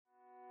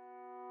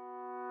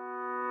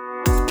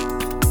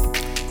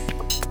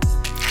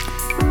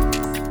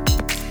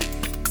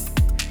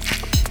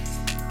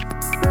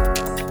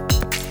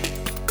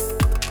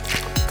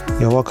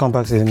welcome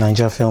back to the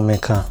Niger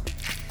Filmmaker,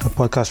 a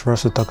podcast for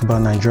us to talk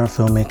about Nigerian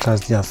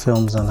filmmakers, their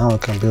films, and how we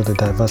can build a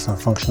diverse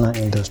and functional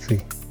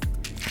industry.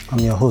 I'm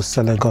your host,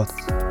 Selegot.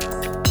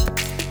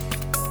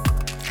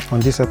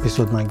 On this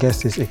episode, my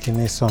guest is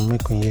Ekene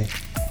Mekwunye.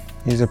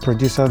 He's a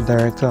producer,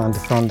 director, and the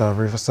founder of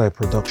Riverside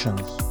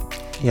Productions.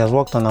 He has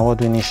worked on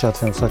award-winning short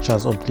films such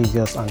as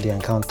Oblivious and The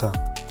Encounter.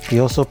 He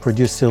also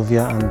produced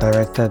Sylvia and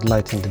directed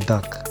Light in the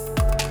Dark.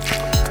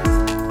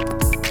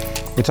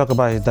 We talk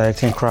about his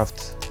directing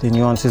craft, the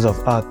nuances of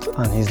art,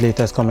 and his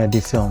latest comedy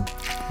film,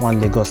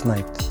 One Lagos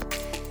Night.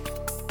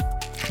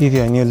 If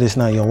you're a new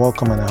listener, you're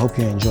welcome and I hope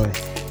you enjoy.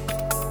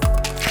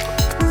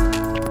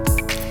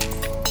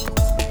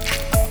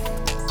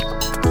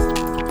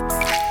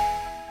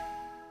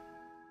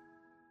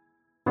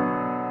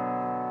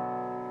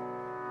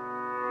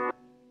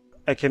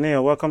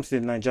 Ekene, welcome to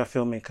the Niger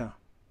Filmmaker.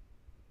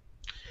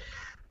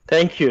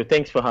 Thank you.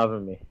 Thanks for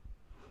having me.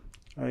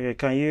 Okay,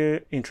 can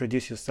you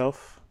introduce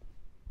yourself?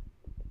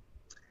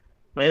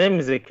 My name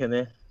is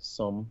Ekene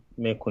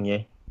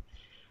Mekwunye.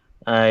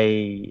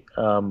 I'm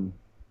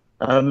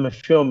a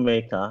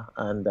filmmaker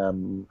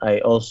and I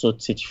also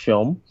teach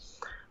film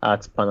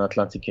at Pan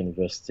Atlantic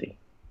University.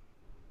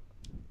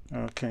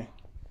 Okay.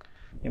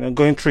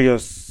 Going through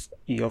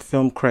your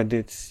film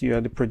credits, you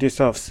are the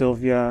producer of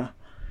Sylvia,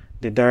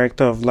 the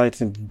director of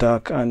Light in the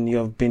Dark, and you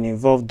have been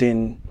involved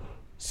in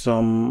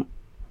some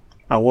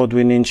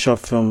award-winning short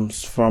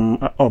films from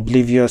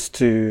Oblivious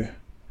to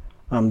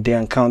The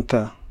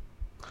Encounter.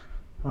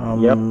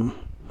 Yep.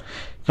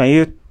 Can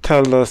you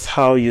tell us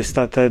how you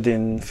started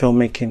in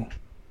filmmaking?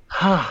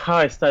 How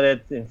I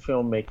started in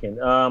filmmaking?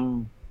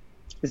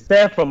 It's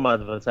there from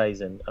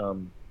advertising. I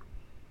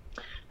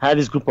had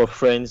this group of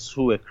friends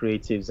who were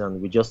creatives and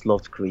we just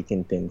loved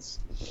creating things,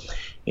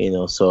 I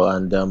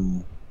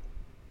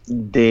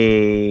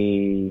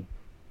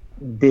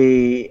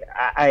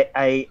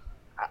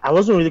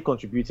wasn't really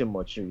contributing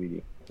much,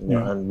 really,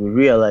 and we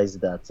realized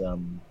that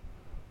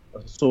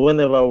so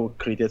whenever we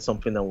created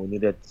something and we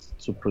needed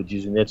to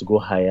produce, we needed to go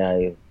hire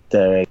a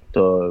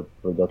director,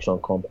 production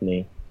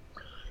company,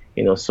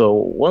 so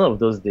one of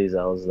those days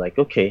I was like,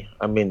 okay,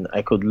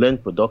 I could learn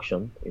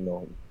production,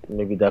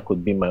 maybe that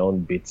could be my own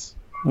bit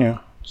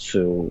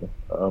to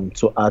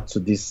add to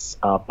this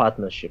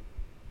partnership.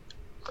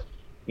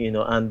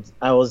 And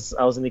I was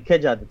in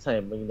Ikeja at the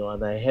time,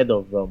 and I heard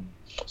of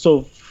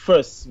so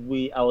first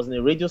I was in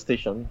a radio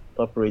station,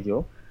 Top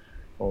Radio.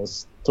 I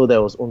was told I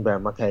was owned by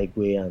Amaka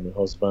Igwe and her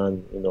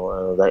husband, and I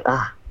was like,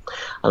 and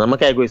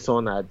Amaka Igwe's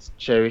son had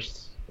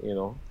cherished,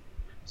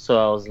 so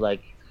I was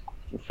like,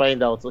 to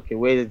find out, okay,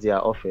 where is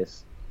their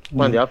office?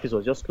 And the office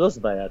was just close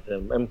by at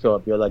MK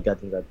Abiola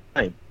Gardens at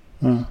the time.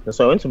 And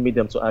so I went to meet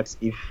them to ask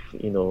if,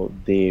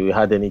 they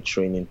had any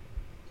training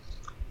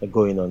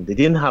going on. They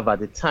didn't have at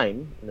the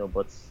time,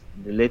 but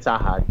they later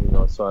had,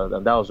 so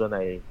and that was when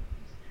I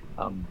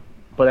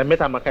but I met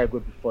Amaka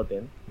Igwe before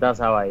then. That's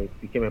how I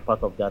became a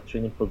part of that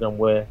training program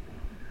where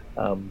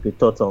they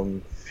taught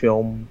on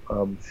film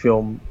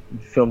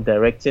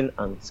directing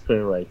and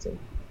screenwriting.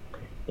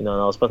 And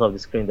I was part of the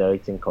screen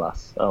directing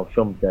class,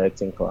 film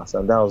directing class,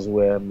 and that was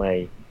where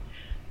my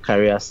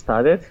career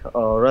started,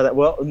 or rather,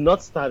 well,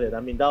 not started.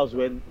 That was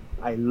when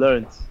I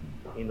learned,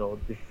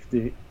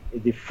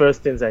 the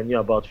first things I knew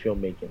about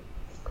filmmaking.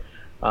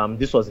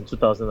 This was in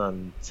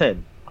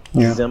 2010.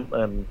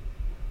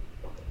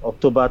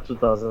 October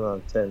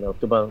 2010,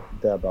 October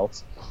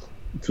thereabouts,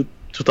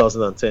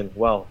 2010.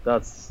 Wow,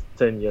 that's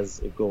 10 years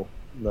ago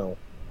now.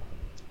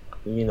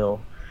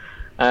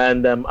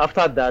 And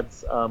after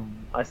that,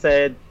 I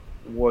started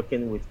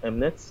working with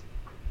Mnet,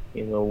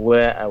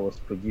 where I was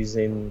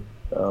producing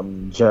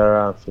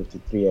Jara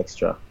 53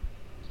 Extra,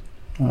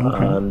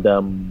 and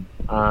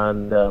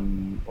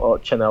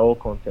channel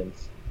content.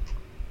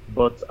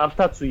 But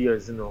after 2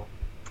 years,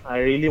 I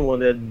really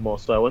wanted more,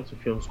 so I went to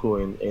film school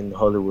in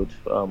Hollywood.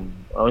 I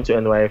went to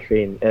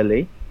NYFA in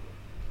LA,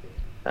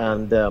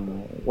 and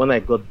when I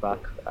got back,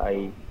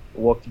 I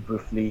worked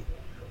briefly.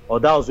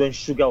 That was when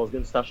Sugar was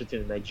going to start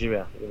shooting in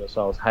Nigeria.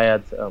 So I was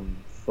hired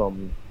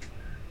from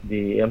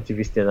the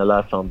MTV Stay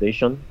Alive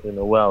Foundation.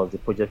 Where I was the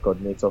project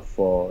coordinator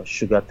for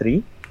Sugar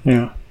 3.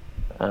 Yeah.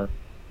 And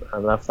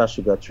after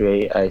Sugar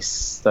 3, I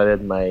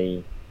started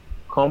my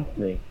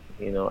company.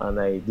 And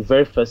the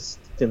very first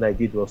thing I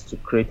did was to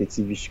create a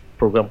TV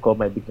program called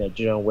My Big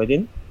Nigerian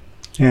Wedding,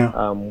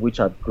 which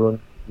grew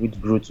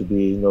to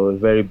be, a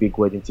very big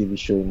wedding TV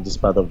show in this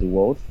part of the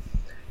world.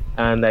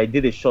 And I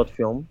did a short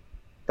film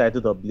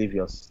titled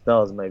Oblivious. That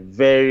was my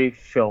very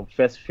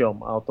first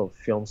film out of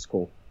film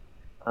school,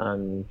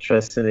 and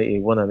interestingly,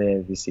 it won an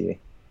AMVCA.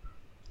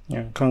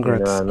 Yeah,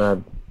 congrats. And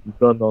I've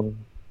gone on.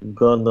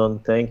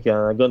 Thank you.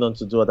 And I've gone on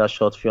to do other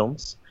short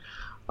films.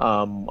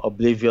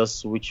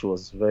 Oblivious, which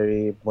was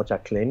very much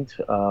acclaimed,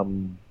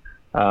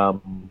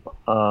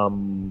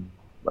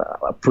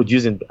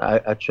 producing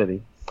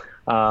actually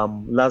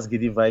Last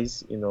Giddy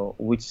Vice,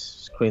 which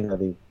screened at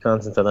the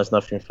Cannes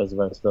International Film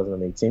Festival in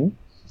 2018,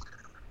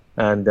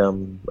 and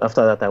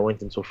after that I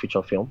went into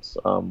feature films.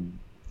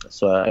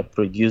 So I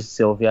produced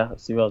Sylvia.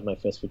 Sylvia was my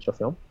first feature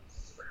film.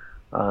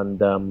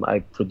 and I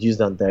produced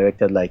and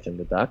directed Light in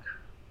the Dark,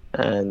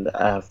 and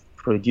I've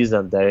produced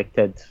and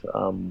directed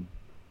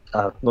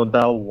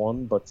another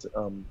one, but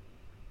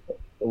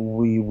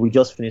we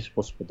just finished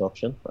post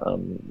production.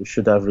 We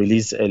should have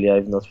released earlier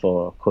if not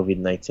for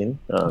COVID-19.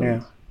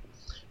 Yeah.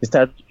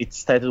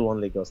 It's titled One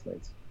Lagos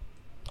Night.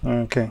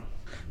 Okay.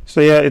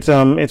 So yeah,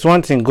 it's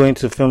one thing going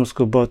to film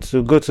school, but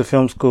to go to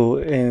film school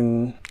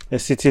in a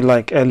city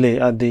like LA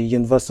at the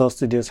Universal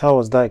Studios, how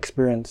was that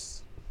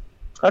experience?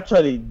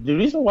 Actually, the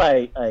reason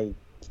why I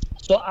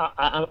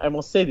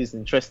must say this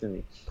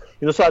interestingly,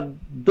 so I've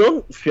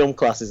done film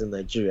classes in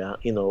Nigeria,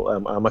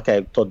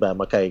 taught by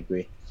Amaka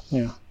Egwe.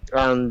 Yeah.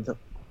 And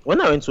when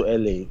I went to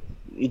LA,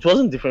 it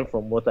wasn't different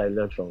from what I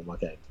learned from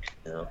Amaka.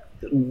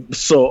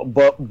 So,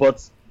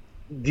 but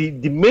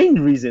the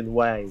main reason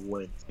why I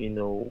went,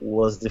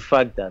 was the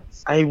fact that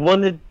I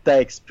wanted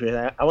that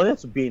experience. I wanted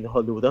to be in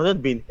Hollywood. I wanted to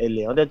be in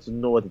LA. I wanted to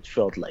know what it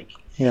felt like.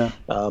 Yeah.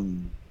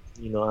 And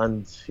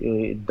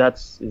that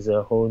is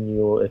a whole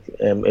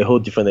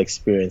different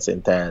experience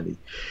entirely.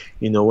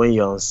 When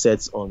you're on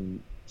sets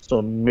on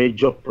some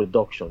major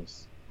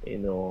productions,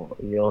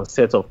 you're on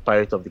set of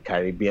Pirates of the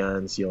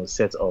Caribbean, you're on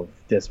set of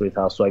Desperate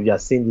Housewives. You are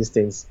seeing these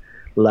things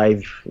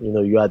live.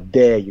 You are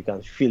there. You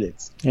can feel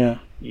it. Yeah.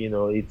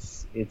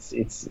 It's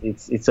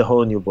a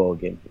whole new ball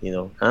game.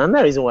 And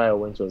the reason why I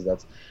went was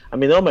that,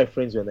 all my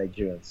friends were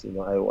Nigerians.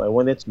 I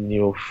wanted to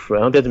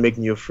make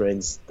new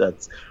friends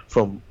that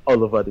from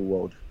all over the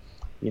world.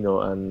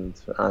 And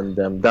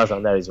that's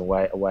another reason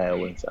why I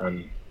went.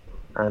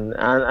 And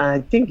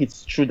I think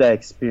it's through that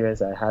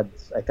experience I had.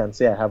 I can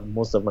say I have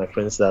most of my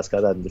friends that are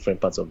scattered in different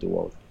parts of the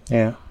world.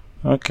 Yeah.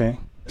 Okay.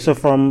 So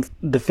from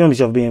the films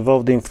you've been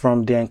involved in,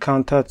 from The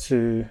Encounter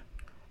to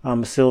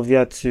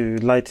Sylvia to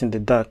Light in the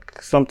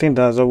Dark, something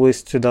that has always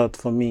stood out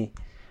for me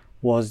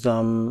was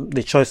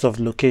the choice of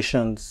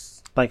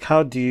locations. Like,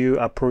 how do you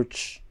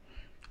approach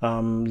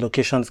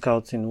location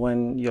scouting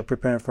when you're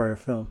preparing for a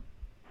film?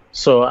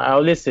 So I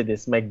always say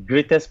this: my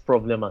greatest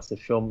problem as a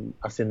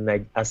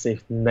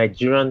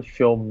Nigerian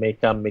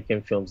filmmaker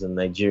making films in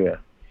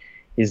Nigeria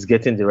is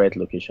getting the right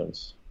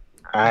locations.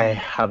 I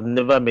have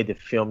never made a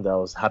film that I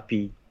was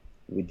happy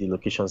with the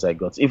locations I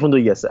got. Even though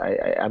yes,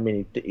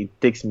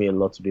 it takes me a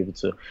lot to be able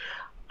to.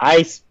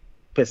 I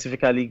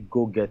specifically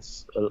go get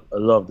a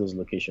lot of those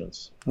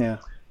locations. Yeah.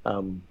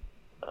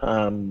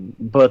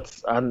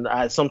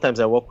 Sometimes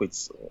I work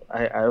with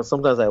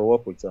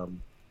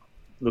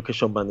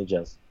location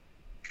managers.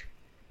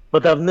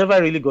 But I've never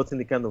really gotten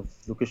the kind of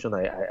location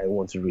I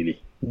want to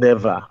really.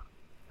 Never.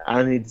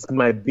 And it's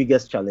my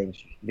biggest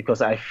challenge because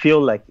I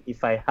feel like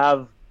if I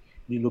have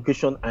the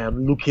location I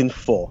am looking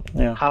for,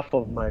 half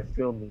of my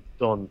film is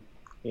done.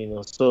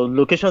 So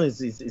location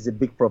is a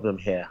big problem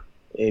here.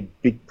 A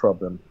big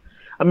problem.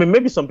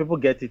 Maybe some people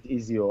get it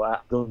easy, or I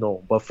don't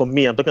know. But for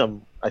me, I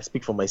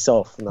speak for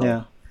myself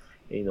now.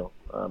 Yeah.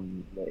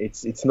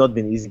 It's not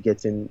been easy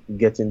getting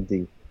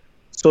the.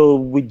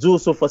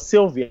 So for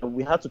Sylvia,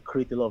 we had to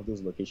create a lot of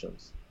those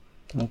locations.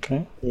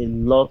 Okay. A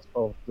lot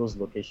of those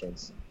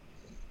locations.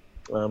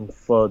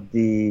 For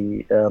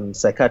the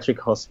psychiatric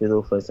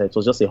hospital, for instance, it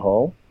was just a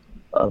hall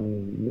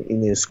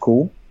in a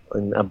school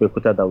in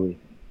Abeokuta that we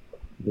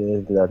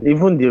did that.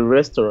 Even the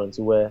restaurant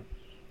where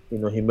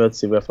he met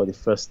Sylvia for the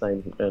first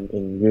time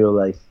in real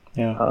life.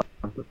 Yeah.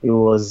 It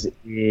was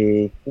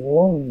what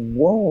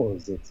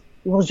was it?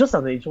 It was just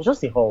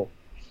a hall.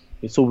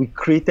 So we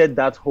created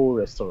that whole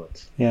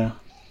restaurant. Yeah.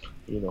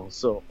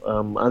 So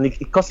and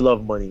it costs a lot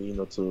of money,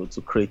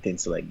 to create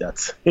things like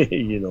that.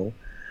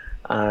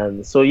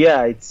 And so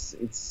yeah, it's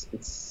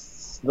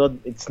not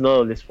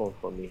always fun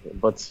for me,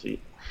 but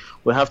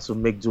we have to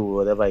make do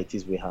whatever it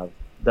is we have.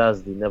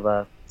 That's the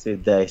never say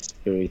die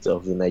spirit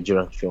of the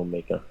Nigerian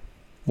filmmaker.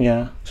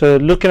 Yeah. So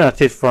looking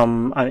at it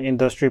from an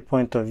industry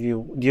point of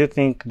view, do you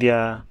think there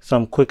are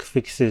some quick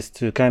fixes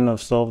to kind of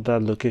solve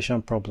that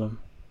location problem?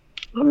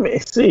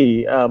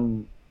 See,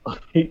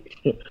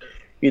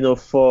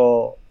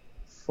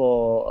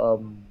 for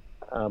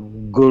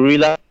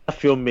guerrilla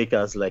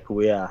filmmakers like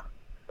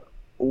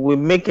we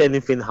make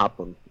anything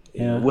happen.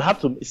 Yeah. We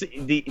have to see,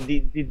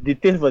 the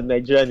thing for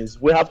Nigerian is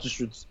we have to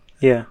shoot.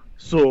 Yeah.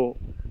 So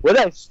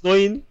whether it's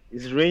snowing,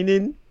 it's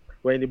raining,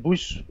 we're in the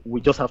bush,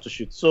 we just have to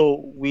shoot.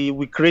 So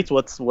we create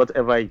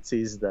whatever it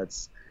is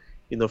that's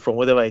from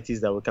whatever it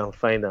is that we can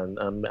find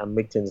and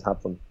make things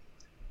happen.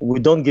 We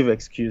don't give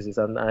excuses,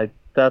 and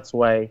that's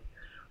why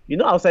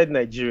outside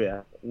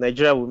Nigeria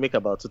we make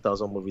about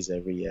 2,000 movies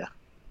every year.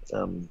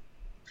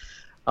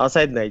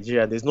 Outside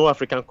Nigeria, there's no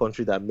African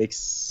country that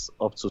makes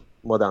up to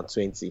more than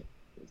 20.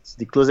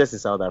 The closest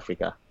is South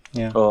Africa,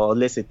 or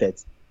let's say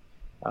 30.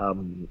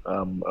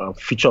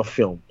 Feature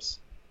films.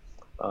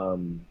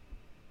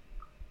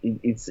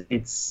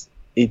 It's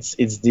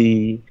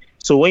the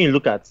so when you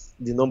look at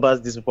the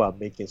numbers these people are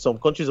making, some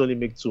countries only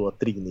make 2 or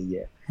 3 in a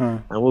year,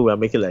 and we are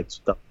making like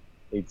 2,000.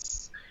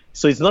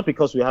 It's not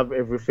because we have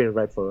everything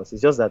right for us.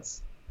 It's just that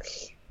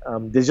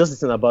there's just this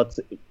thing about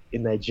a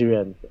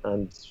Nigerian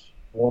and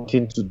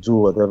wanting to do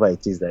whatever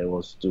it is that he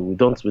wants to do. We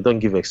don't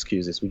give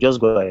excuses. We just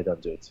go ahead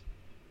and do it.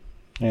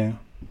 Yeah.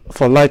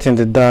 For Light in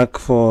the Dark,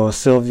 for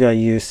Sylvia,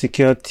 you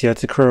secured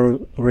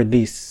theatrical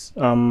release.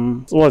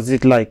 What was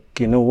it like,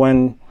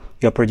 when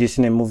you're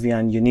producing a movie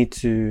and you need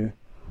to,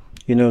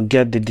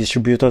 get the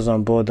distributors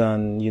on board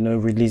and,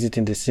 release it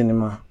in the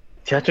cinema?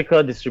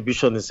 Theatrical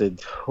distribution is a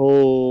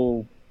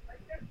whole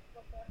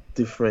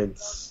different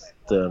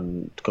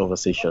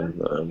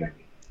conversation.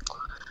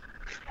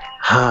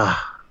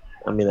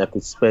 I mean, I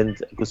could spend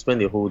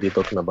a whole day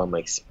talking about my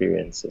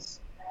experiences.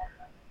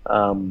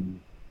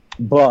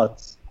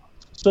 But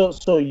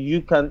so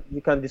you can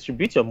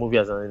distribute your movie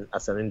as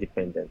an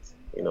independent.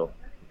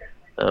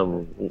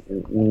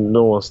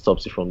 No one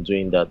stops you from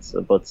doing that.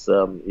 But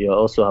you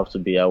also have to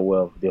be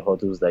aware of the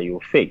hurdles that you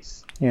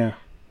face. Yeah.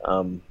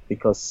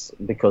 Because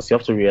you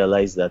have to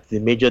realize that the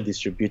major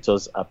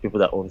distributors are people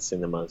that own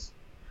cinemas,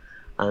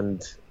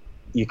 and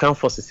you can't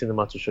force the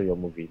cinema to show your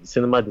movie. The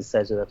cinema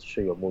decides whether to show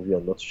your movie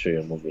or not to show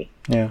your movie.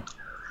 Yeah.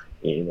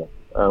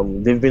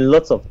 There've been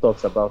lots of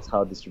talks about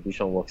how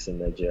distribution works in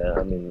Nigeria.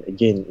 I mean,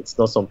 again, it's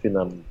not something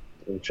I'm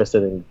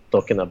interested in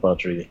talking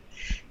about really.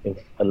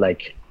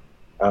 Like,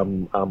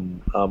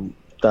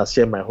 that's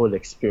share my whole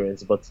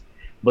experience, but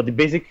the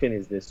basic thing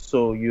is this: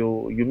 so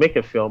you make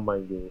a film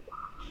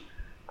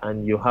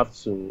and you have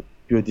to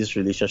build this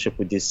relationship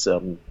with these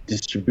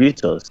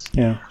distributors.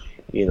 Yeah.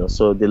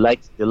 So they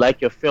like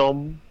your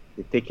film,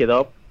 they take it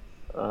up,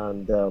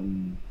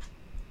 and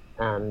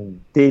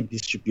they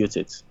distribute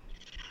it.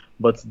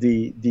 But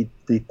the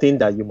thing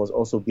that you must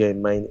also bear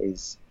in mind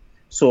is,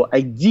 so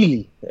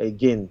ideally,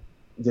 again,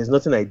 there's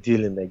nothing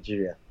ideal in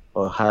Nigeria,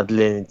 or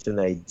hardly anything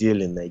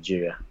ideal in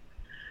Nigeria.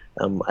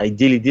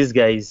 Ideally, these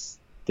guys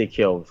take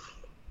care of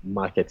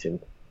marketing,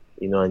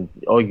 and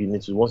all you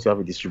need to, once you have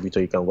a distributor,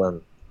 you can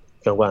go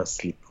and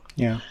sleep.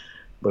 Yeah.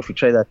 But if you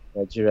try that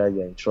in Nigeria,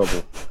 you're in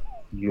trouble.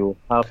 You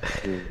have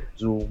to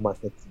do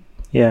marketing.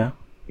 Yeah.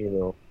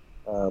 You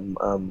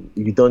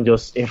don't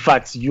just, in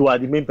fact, you are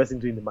the main person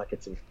doing the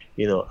marketing,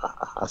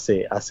 as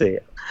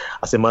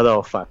a matter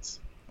of fact,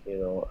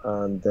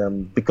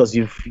 and because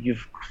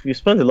you've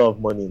spent a lot of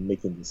money in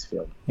making this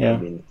film. Yeah. I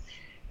mean,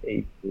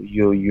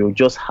 you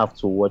just have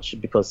to watch,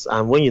 because,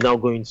 and when you now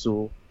go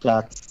into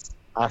that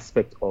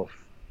aspect of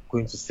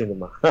going to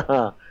cinema,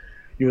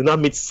 you will now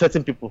meet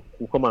certain people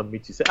who come and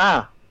meet you, say,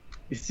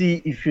 you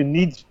see, if you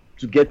need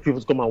to get people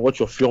to come and watch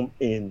your film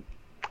in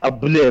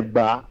Abule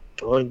Egba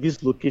or in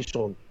this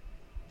location,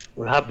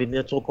 we have the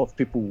network of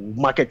people who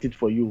market it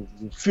for you.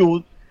 We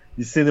fill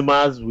the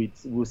cinemas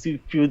we'll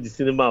fill the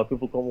cinema of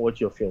people come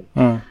watch your film.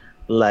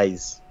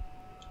 Lies.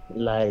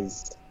 You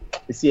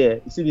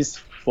see this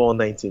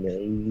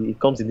 4.99. It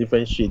comes in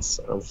different shades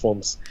and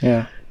forms.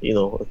 Yeah.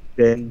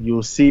 Then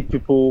you'll see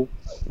people.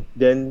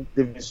 Then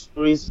the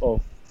stories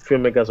of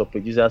filmmakers or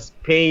producers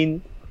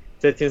paying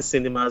certain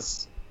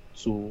cinemas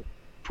to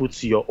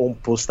put your own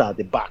poster at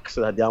the back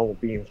so that they won't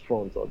be in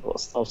front, or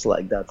stuff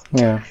like that.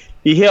 Yeah.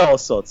 You hear all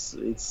sorts.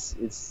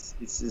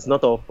 It's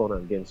not all fun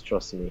and games,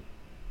 trust me.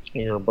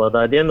 But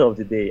at the end of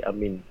the day, I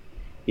mean,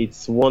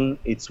 it's one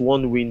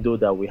window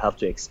that we have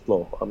to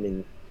explore. I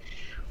mean,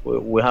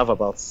 we have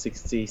about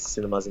 60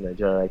 cinemas in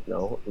Nigeria right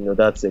now.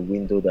 That's a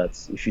window that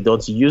if you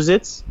don't use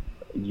it,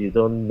 you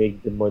don't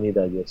make the money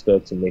that you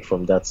expect to make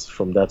from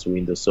that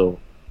window. So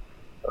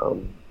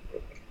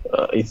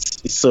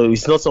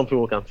it's not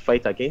something we can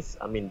fight against.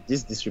 I mean,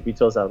 these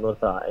distributors are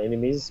not our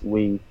enemies.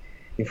 In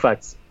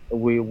fact,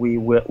 we're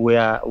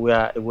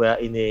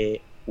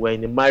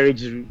in a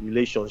marriage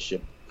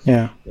relationship.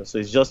 Yeah. So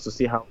it's just to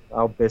see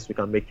how best we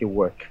can make it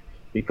work,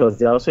 because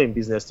they're also in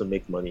business to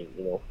make money.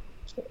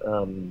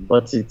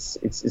 But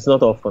it's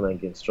not all fun and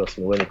games, trust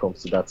me, when it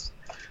comes to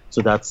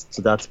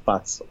that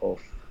part of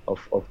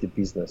the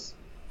business.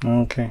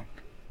 Okay.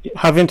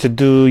 Having to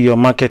do your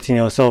marketing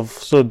yourself,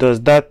 so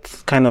does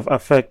that kind of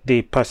affect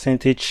the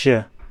percentage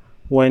share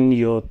when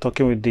you're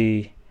talking with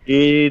the...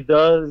 It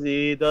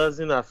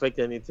doesn't affect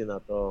anything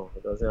at all.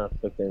 It doesn't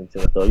affect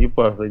anything at all. You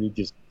probably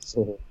just,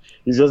 so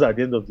it's just at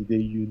the end of the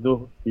day,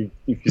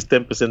 if it's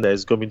 10% that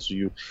is coming to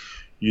you,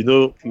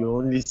 if you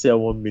only sell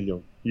 1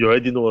 million, you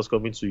already know what's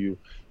coming to you.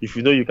 If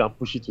you can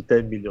push it to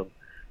 10 million,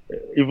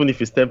 even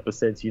if it's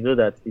 10%, you know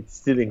that it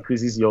still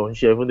increases your own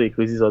share, even though it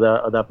increases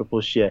other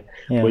people's share.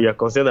 Yeah. But you're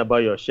concerned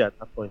about your share at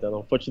that point, and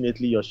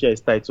unfortunately, your share is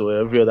tied to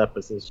every other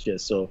person's share.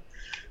 So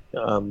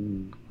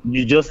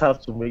you just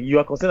have to you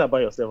are concerned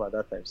about yourself at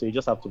that time, so you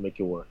just have to make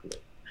it work.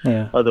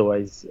 Yeah.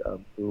 Otherwise,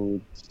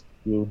 you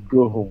would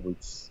go home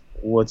with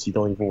what you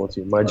don't even want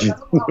to imagine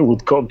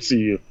would come to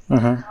you.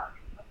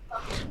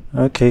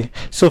 Okay,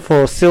 so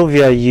for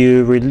Sylvia,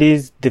 you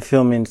released the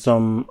film in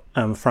some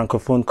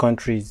francophone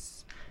countries.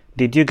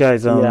 Did you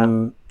guys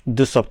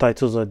do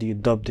subtitles, or do you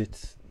dubbed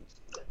it?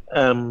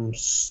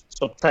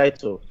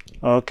 Subtitle.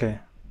 Okay.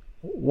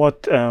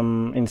 What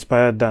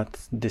inspired that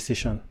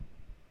decision?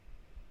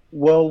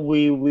 Well,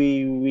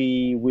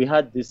 we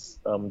had this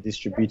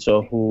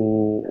distributor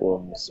who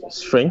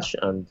was French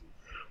and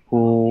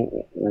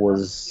who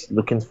was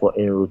looking for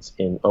inroads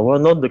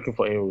not looking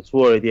for inroads,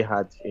 who already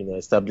had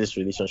established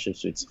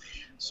relationships with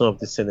some of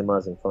the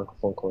cinemas in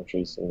francophone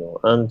countries,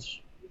 and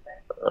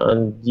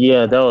And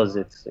yeah, that was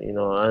it. And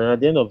at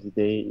the end of the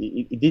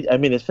day, it did. I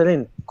mean, especially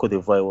in Cote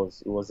d'Ivoire,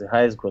 it was the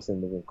highest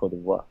grossing movie in Cote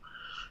d'Ivoire.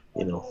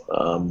 You know,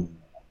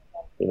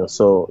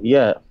 So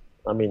yeah,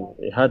 I mean,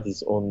 it had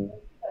its own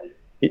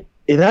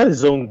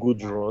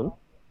good run.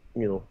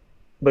 You know,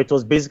 but it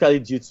was basically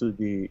due to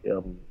the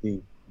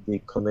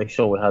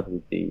connection we had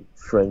with the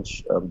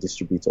French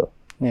distributor.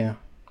 Yeah.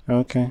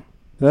 Okay.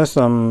 Let's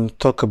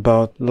talk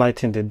about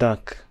Light in the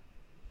Dark.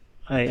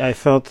 I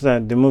felt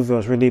that the movie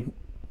was really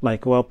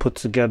like well put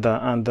together,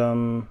 and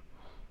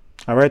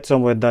I read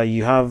somewhere that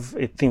you have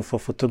a thing for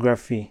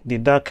photography.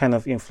 Did that kind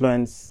of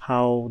influence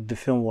how the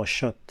film was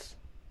shot?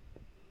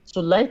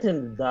 So Light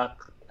in the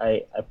Dark,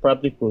 I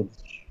probably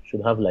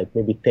should have like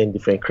maybe 10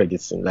 different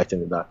credits in Light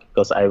in the Dark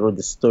because I wrote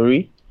the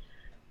story,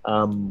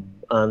 and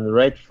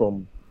right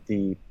from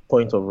the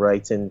point of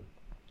writing,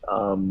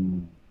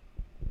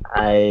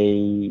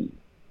 I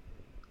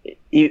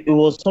it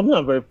was something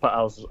I'm very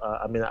I was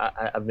I mean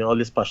I've been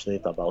always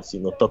passionate about,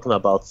 talking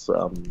about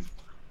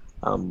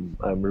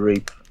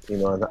rape,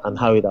 and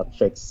how it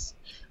affects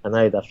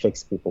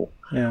people.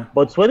 Yeah.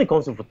 But when it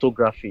comes to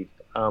photography,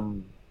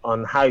 on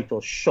how it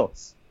was shot,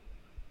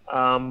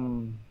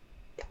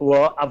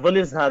 well, I've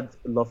always had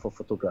a love for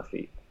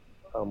photography,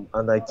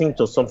 and I think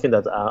it was something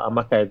that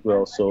Amaka Igwe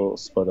also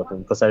spurred up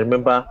in, because I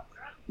remember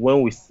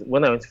when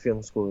I went to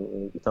film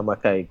school with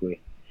Amaka Igwe,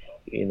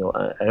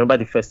 I remember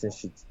the first thing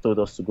she told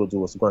us to go do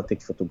was go and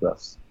take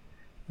photographs.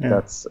 Yeah.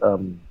 That's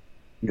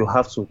you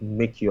have to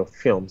make your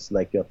films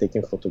like you're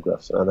taking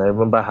photographs. And I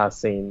remember her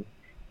saying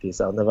this,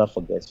 I'll never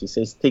forget. She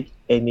says, take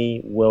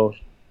any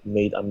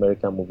well-made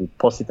American movie,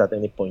 pause it at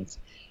any point.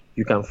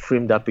 You can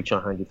frame that picture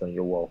and hang it on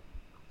your wall.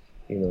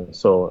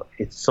 So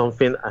it's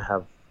something I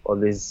have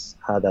always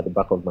had at the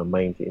back of my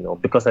mind,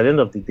 because at the end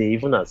of the day,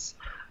 even as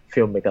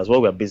filmmakers,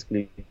 what we're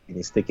basically doing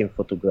is taking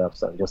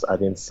photographs and just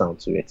adding sound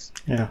to it.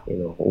 Yeah.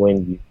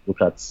 When you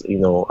look at,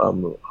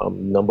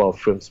 number of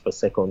frames per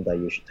second that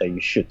you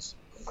shoot.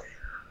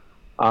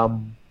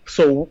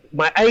 So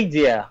my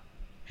idea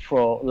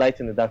for Light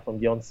in the Dark from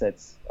the onset.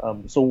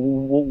 So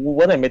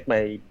when I met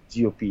my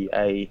DOP,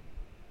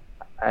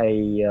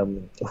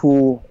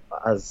 who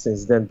has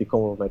since then become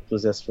one of my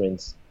closest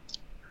friends,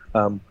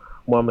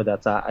 Mohammed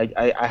Atta,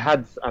 I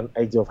had an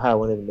idea of how I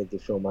wanted to make the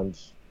film, and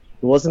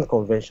it wasn't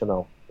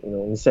conventional,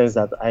 in the sense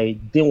that I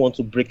didn't want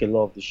to break a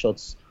lot of the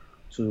shots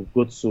to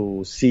go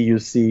to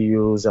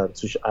CUs, and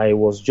I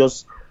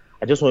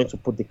just wanted to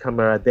put the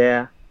camera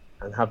there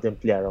and have them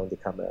play around the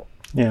camera.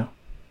 Yeah.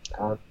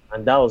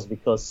 And that was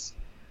because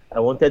I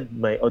wanted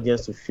my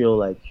audience to feel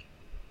like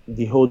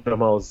the whole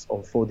drama was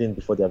unfolding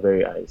before their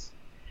very eyes,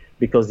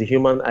 because the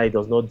human eye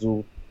does not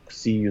do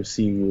see you.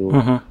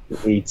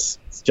 Mm-hmm. It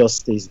just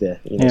stays there.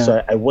 Yeah.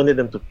 So I wanted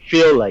them to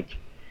feel like,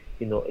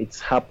 it's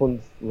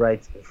happened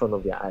right in front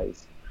of their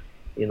eyes.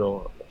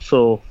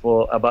 So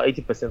for about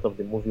 80% of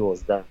the movie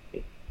was that.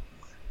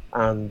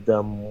 And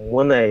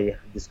when I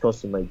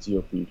discussed with my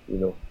DOP,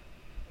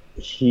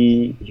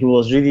 he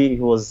was ready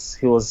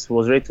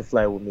to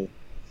fly with me,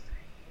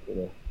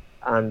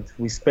 and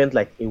we spent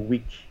like a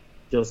week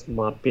just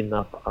mapping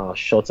up our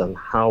shots and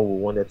how we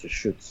wanted to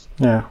shoot.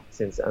 Yeah. I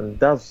think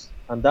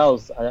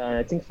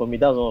for me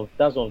that's one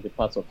of the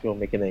parts of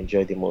filmmaking I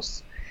enjoy the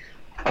most.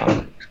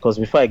 Because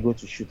before I go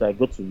to shoot, I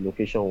go to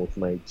location with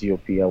my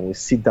DOP and we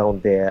sit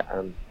down there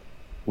and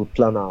we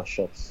plan our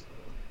shots.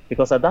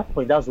 Because at that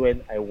point, that's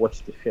when I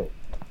watch the film.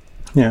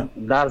 Yeah.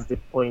 That's the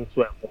point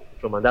where I watch the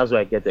film, and that's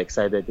where I get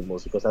excited the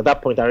most, because at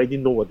that point I already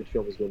know what the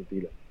film is going to be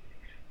like.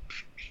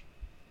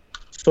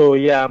 So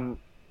yeah, I'm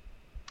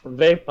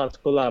very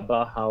particular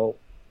about how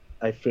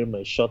I frame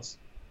my shots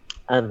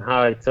and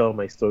how I tell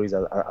my stories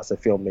as a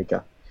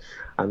filmmaker.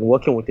 And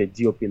working with a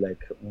DOP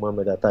like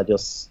Mohammed Atta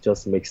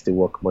just makes the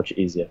work much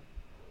easier.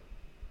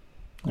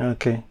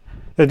 Okay.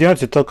 Do you want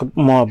to talk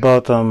more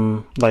about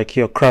like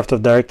your craft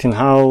of directing?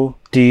 How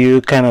do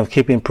you kind of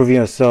keep improving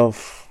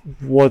yourself?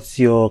 What's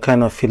your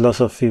kind of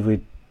philosophy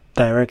with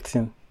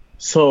directing?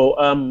 So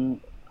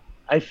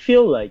I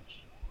feel like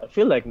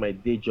my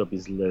day job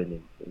is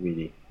learning,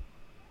 really,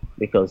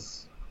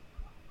 because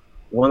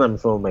when I'm in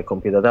front of my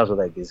computer, that's what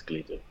I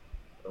basically do.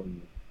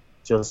 I'm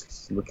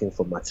just looking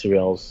for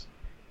materials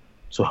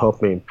to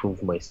help me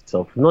improve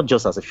myself, not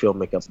just as a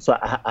filmmaker. So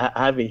I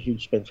have a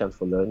huge penchant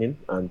for learning,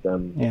 and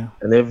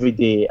and every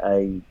day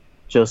I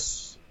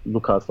just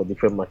look out for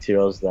different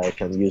materials that I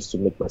can use to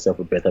make myself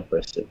a better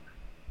person.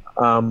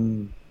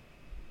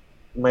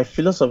 My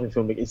philosophy in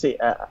filmmaking,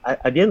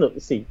 at the end of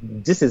this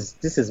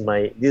is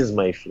my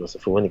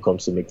philosophy when it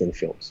comes to making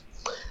films,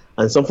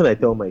 and something I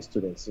tell my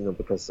students,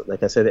 because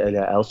like I said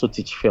earlier, I also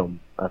teach film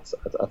at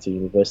a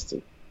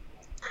university,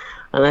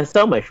 and I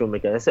tell my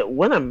filmmakers, I said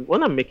when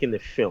I'm making a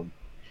film,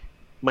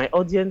 I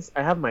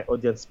have my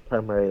audience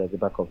primarily at the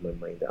back of my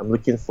mind. I'm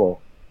looking for,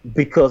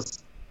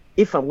 because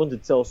if I'm going to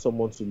tell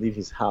someone to leave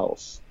his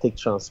house, take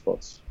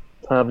transport,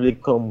 probably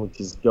come with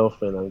his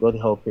girlfriend, and God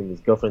help him, his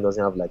girlfriend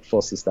doesn't have like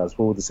 4 sisters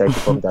who decide to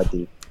come that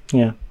day.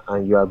 Yeah.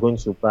 And you are going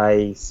to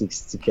buy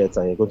 6 tickets,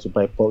 and you're going to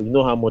buy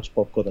how much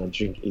popcorn and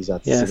drink is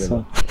at the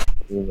cinema.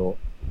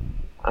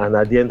 and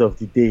at the end of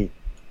the day,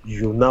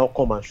 you now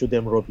come and show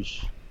them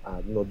rubbish.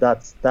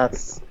 That's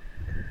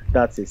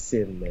a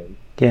sin, man.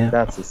 Yeah.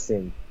 That's a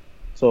sin.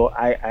 So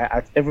I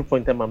at every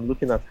point in time, I'm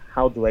looking at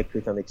how do I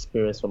create an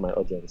experience for my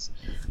audience.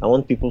 I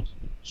want people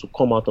to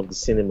come out of the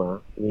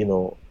cinema,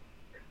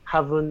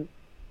 having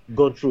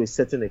gone through a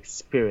certain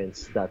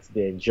experience that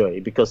they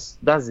enjoy, because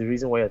that's the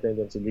reason why I tell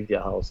them to leave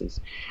their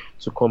houses,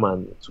 to come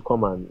and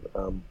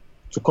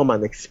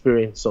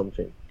experience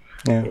something.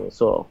 Yeah.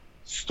 So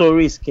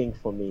story is king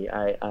for me.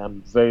 I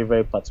am very,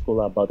 very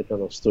particular about the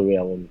kind of story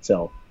I want to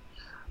tell.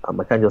 I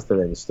can't just tell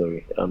any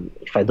story.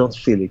 If I don't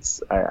feel it,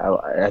 I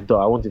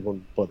won't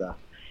even bother.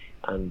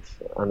 And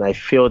I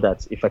feel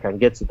that if I can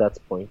get to that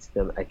point,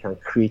 then I can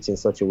create in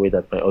such a way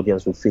that my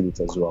audience will feel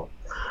it as well.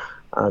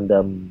 And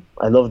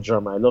I love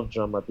drama. I love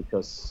drama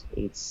because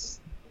it's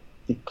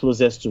the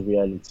closest to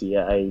reality.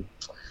 I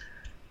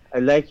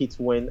like it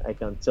when I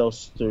can tell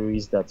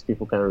stories that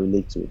people can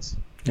relate to it.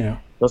 Yeah.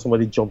 Not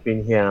somebody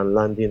jumping here and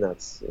landing at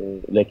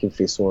Lekki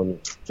Phase 1.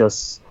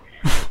 Just,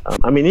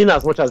 in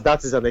as much as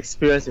that is an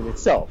experience in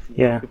itself.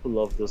 Yeah. People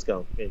love those kind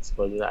of things,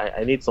 but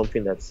I need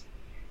something that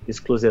is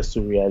closest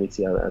to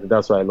reality, and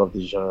that's why I love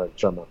this genre of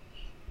drama.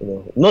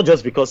 Not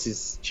just because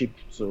it's cheap,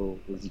 so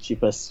it's the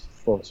cheapest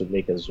form to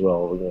make as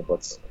well.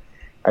 But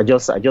I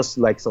just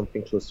like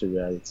something close to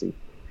reality,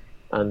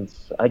 and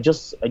I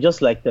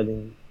just like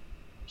telling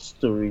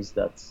stories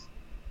that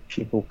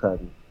people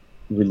can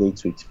relate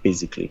to it,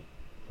 basically.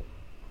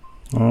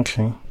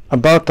 Okay.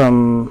 About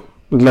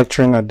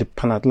lecturing at the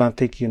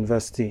Pan-Atlantic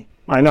University,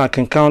 I know I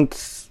can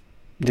count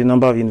the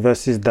number of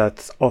universities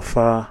that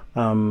offer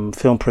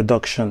film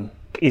production.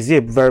 Is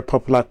it a very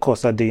popular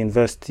course at the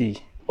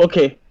university?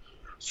 Okay.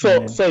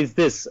 So it's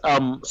this.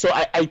 So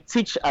I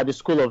teach at the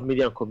School of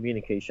Media and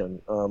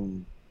Communication.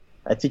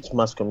 I teach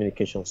mass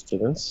communication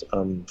students,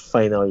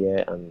 final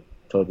year and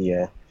third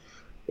year,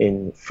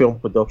 in film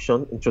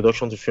production,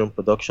 introduction to film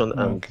production,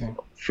 and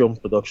film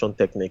production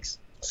techniques.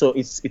 So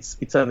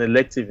it's an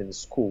elective in the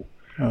school.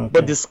 Okay.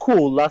 But the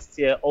school last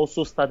year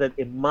also started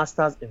a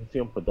master's in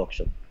film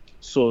production.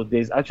 So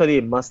there's actually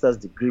a master's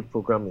degree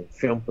program in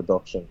film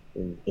production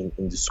in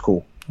the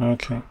school.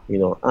 Okay.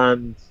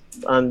 And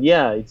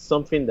yeah, it's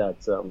something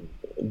that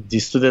the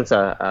students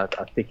are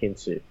taking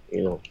to.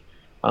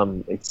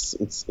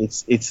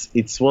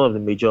 It's one of the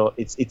major.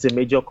 It's a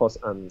major course,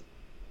 and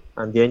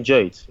they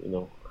enjoy it.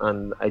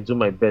 And I do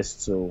my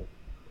best to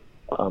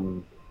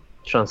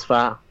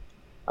transfer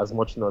as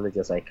much knowledge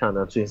as I can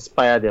and to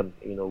inspire them.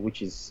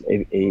 Which is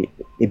a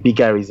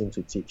bigger reason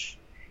to teach.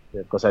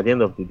 Because at the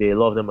end of the day, a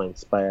lot of them are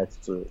inspired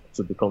to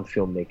become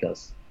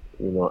filmmakers,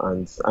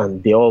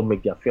 and they all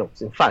make their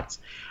films. In fact,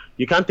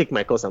 you can't take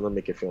my course and not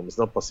make a film. It's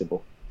not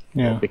possible.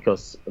 Yeah.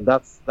 Because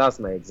that's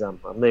my exam.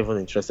 I'm not even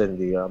interested in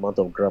the amount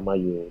of grammar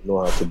you know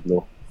how to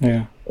blow.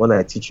 Yeah. When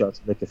I teach you how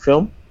to make a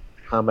film,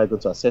 how am I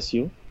going to assess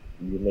you?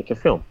 You make a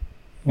film.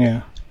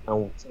 Yeah.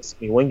 And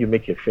trust me, when you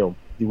make a film,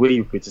 the way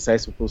you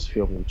criticize people's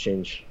film will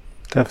change.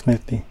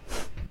 Definitely.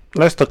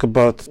 Let's talk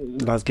about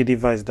Las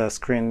Gidivas that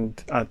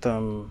screened at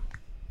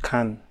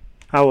Cannes.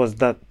 How was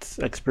that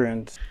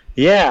experience?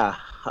 Yeah,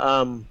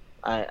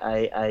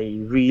 I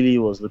really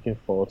was looking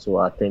forward to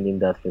attending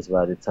that festival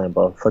at the time,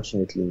 but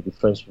unfortunately the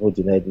French people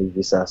denied me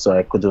visa, so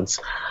I couldn't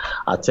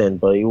attend.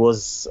 But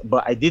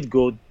I did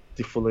go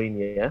the following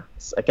year.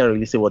 So I can't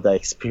really say what that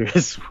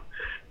experience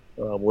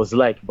was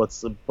like, but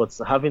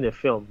having a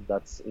film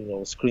that's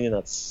screening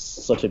at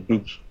such a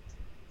big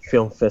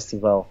film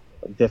festival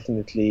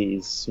definitely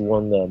is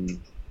one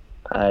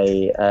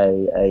I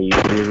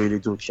really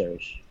do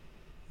cherish.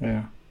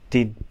 Yeah.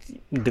 Did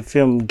the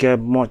film get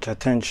much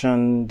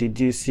attention? Did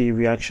you see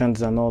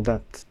reactions and all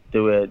that?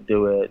 There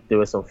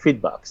were some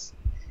feedbacks.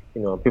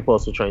 People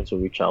also trying to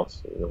reach out.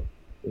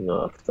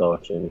 After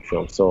watching the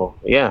film. So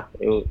yeah,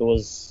 it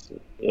was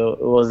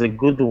a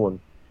good one.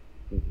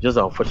 Just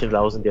unfortunately,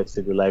 I wasn't there to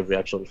see the live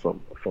reaction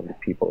from the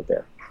people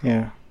there.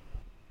 Yeah.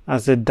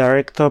 As a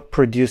director,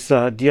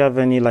 producer, do you have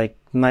any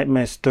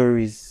nightmare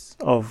stories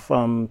of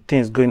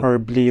things going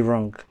horribly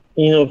wrong?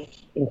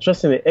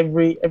 Interestingly,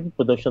 every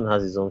production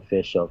has its own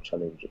fair share of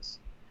challenges,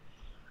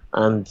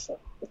 and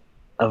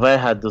have I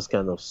had those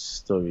kind of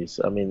stories?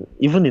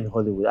 Even in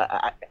Hollywood,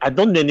 I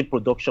don't know any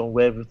production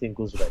where everything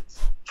goes right.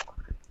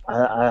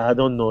 I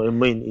don't know.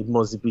 It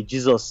must be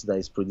Jesus that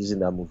is producing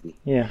that movie.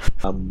 Yeah.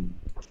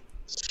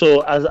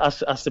 So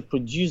as a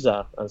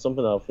producer, and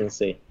something I often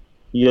say,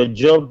 your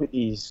job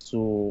is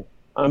to,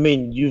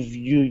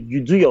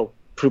 you do your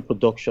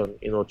pre-production,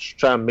 to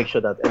try and make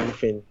sure that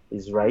everything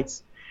is right,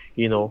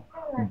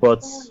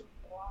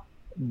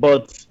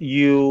 but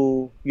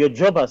your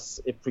job as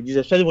a producer,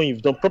 especially when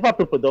you've done proper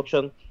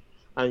pre-production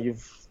and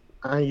you've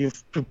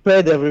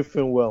prepared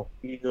everything well,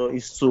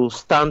 is to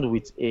stand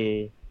with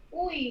a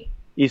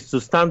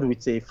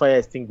fire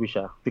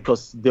extinguisher,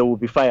 because there will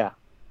be fire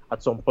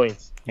at some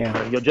point. Yeah.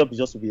 And your job is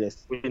just to be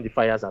extinguishing the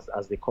fires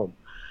as they come.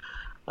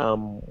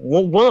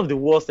 One of the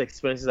worst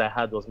experiences I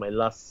had was my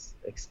last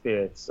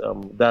experience.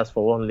 That's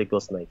for one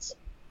Lagos night.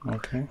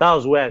 Okay. That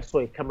was where I saw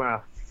a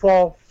camera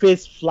fall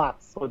face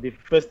flat for the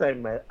first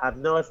time. I've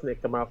never seen a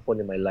camera fall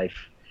in my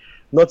life.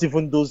 Not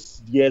even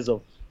those years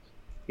of,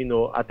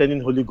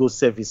 attending Holy Ghost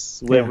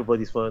service where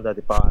everybody's falling under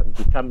the power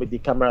and the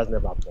cameras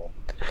never fall.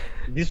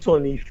 This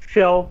one, he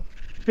fell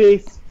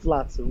face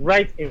flat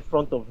right in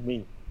front of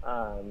me.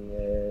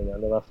 Man, I'll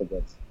never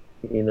forget.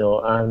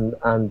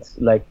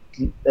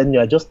 And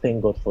I just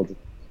thank God for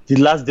the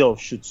last day of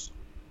shoots.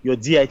 Your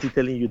DIT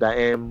telling you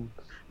that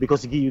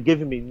because you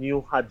gave him a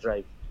new hard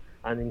drive,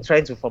 and in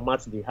trying to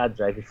format the hard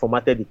drive, he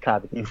formatted the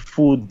card a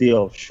full day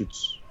of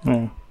shoots.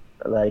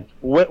 Like,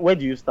 where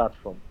do you start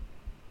from?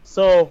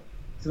 So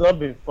it's not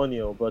been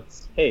funny, but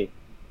hey,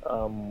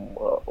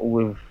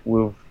 we've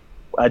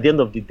at the end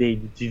of the day,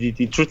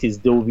 the truth is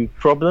there will be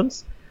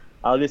problems.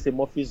 I always say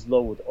Murphy's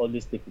Law would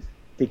always take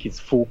its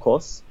full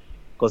course,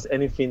 because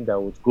anything that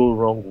would go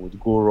wrong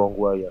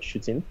while you're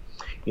shooting,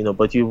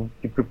 but you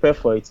prepare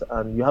for it,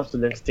 and you have to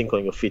learn to think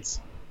on your feet.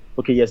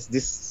 Okay, yes,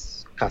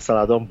 this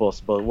casala don't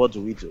bust, but what do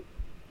we do?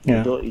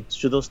 It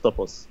shouldn't stop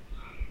us.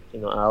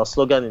 Our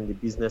slogan in the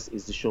business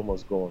is the show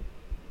must go on.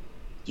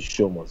 The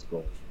show must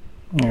go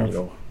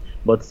on.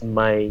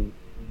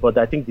 But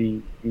I think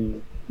the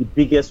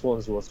biggest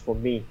ones was for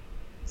me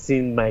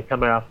seeing my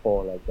camera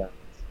fall like that.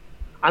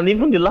 And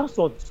even the last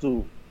one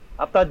too,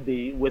 after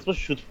we were supposed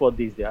to shoot 4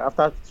 days there,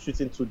 after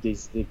shooting 2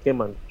 days, they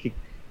came and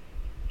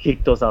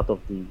kicked us out of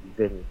the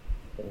venue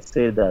and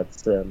said that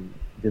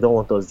they don't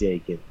want us there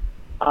again.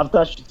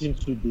 After shooting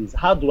 2 days,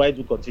 how do I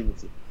do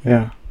continuity?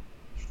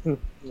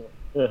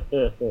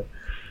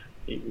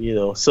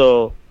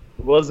 So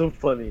it wasn't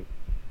funny.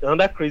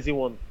 Another crazy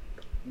one,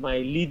 my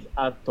lead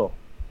actor,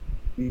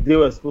 they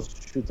were supposed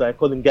to shoot. I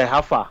called him, guy,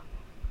 how far?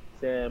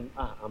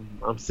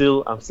 I'm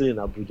still in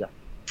Abuja,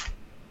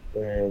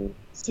 and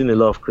seen a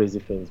lot of crazy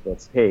things,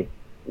 but hey,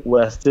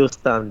 we're still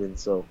standing.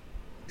 So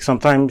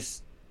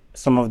sometimes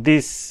some of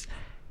this,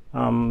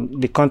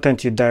 the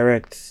content you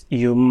direct,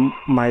 you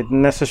might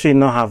necessarily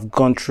not have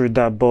gone through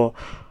that, but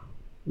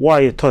what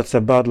are your thoughts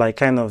about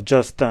kind of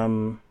just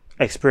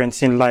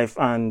experiencing life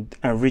and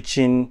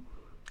enriching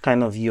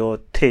kind of your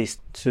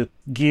taste to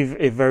give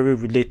a very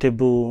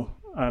relatable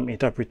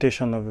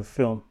interpretation of a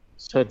film?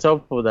 So I tell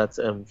people that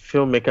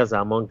filmmakers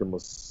are among the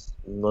most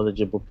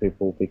knowledgeable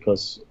people,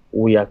 because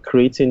we are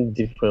creating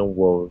different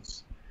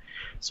worlds.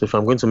 So if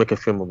I'm going to make a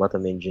film about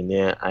an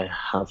engineer, I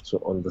have to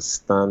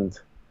understand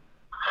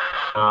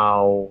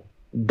how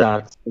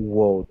that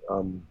world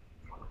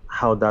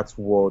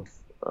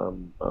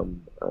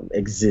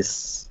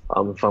exists.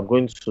 If I'm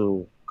going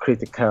to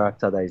create a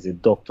character that is a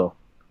doctor,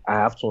 I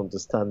have to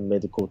understand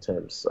medical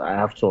terms. I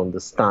have to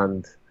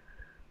understand.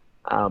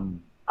 I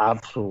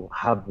have to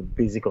have a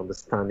basic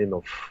understanding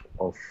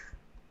of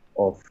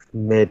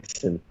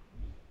medicine,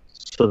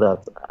 so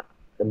that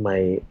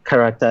my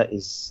character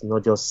is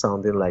not just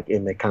sounding like a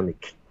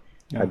mechanic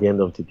at the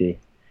end of the day.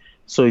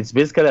 So it's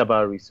basically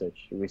about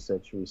research.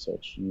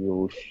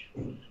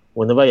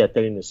 Whenever you're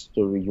telling a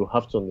story, you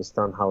have to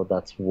understand how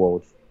that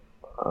world,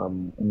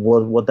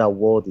 what that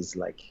world is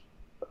like.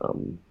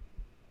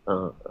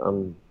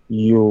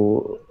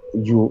 You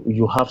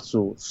have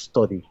to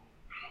study,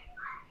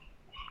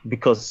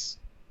 because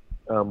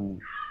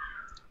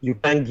you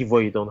can't give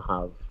what you don't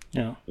have.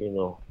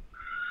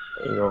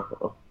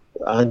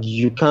 And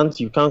you can't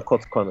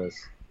cut corners.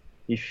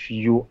 If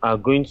you are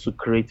going to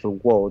create a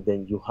world,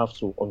 then you have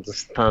to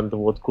understand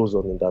what goes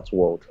on in that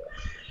world.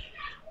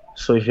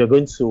 So if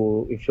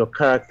your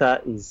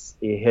character is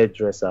a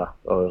hairdresser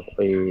or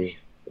a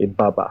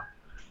barber,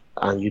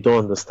 and you don't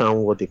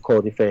understand what they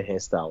call different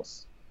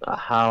hairstyles,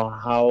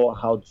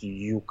 how do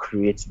you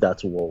create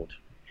that world?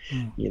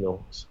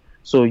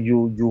 So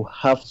you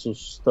have to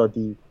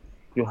study,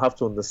 you have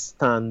to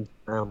understand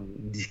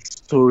the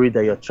story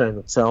that you're trying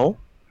to tell,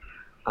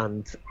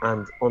 and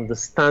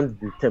understand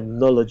the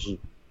terminology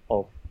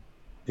of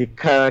the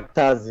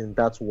characters in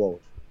that world,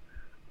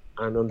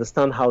 and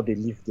understand how they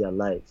live their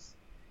lives.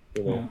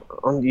 And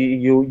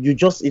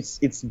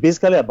it's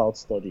basically about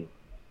studying.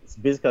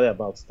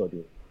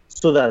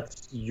 So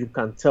that you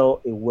can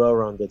tell a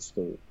well-rounded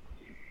story.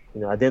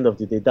 At the end of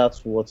the day,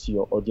 that's what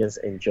your audience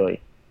enjoy.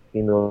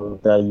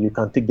 That you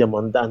can take them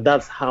on, and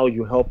that's how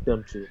you help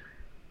them to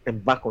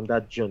embark on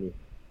that journey.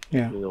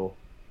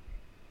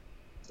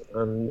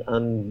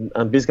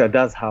 And basically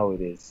that's how it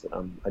is.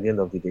 At the end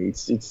of the day,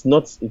 it's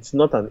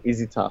not an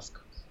easy task.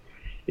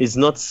 It's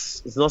not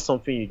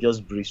something you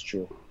just breeze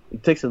through.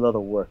 It takes a lot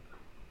of work,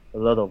 a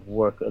lot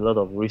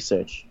of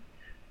research,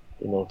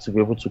 to be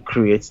able to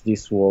create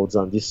these worlds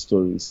and these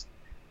stories,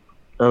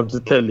 and to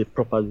tell it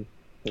properly,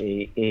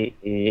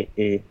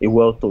 a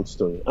well-told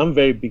story. I'm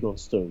very big on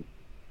story.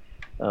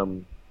 I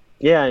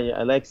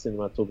like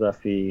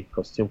cinematography,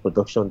 costume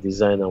production,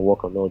 design, and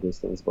work on all those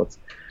things, but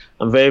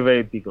I'm very,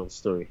 very big on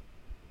story.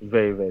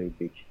 Very, very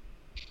big.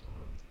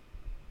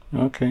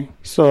 Okay.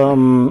 So,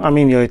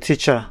 you're a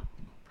teacher.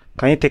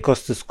 Can you take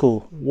us to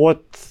school?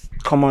 What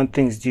common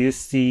things do you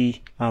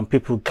see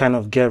people kind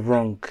of get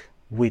wrong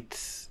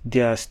with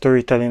their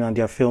storytelling and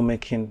their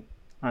filmmaking?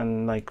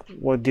 And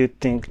what do you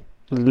think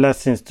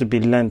lessons to be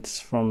learnt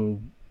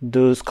from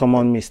those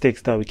common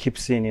mistakes that we keep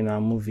seeing in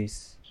our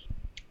movies?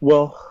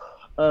 Well,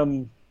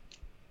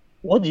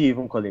 what do you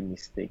even call a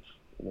mistake?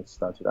 Let's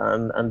start with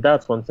that. And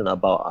that's one thing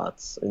about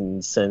arts, in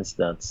the sense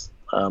that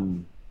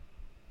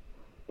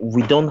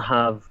we don't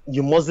have,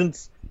 you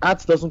mustn't,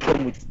 art doesn't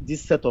come with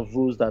this set of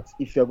rules that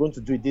if you're going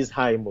to do it, this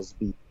how it must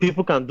be.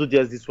 People can do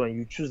this way, and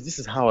you choose, this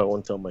is how I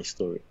want to tell my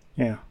story.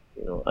 Yeah.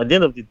 At the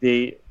end of the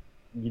day,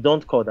 you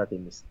don't call that a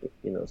mistake.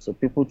 So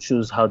people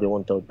choose how they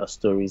want to tell their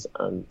stories,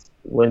 and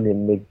when they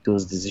make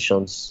those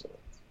decisions,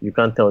 you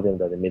can't tell them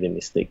that they made a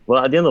mistake.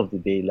 But at the end of the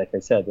day, like I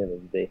said, at the end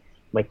of the day,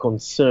 my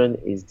concern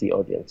is the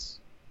audience.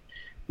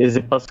 There's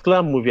a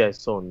particular movie I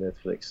saw on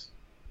Netflix,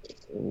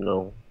 and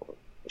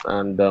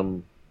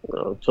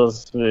it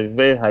was a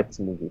very hyped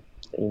movie,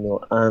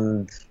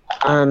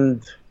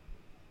 and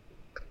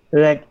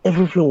like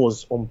everything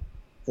was on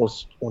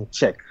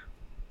check,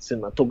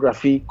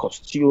 cinematography,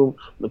 costume,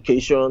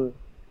 location,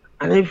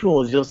 and everything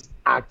was just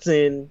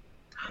acting.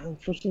 And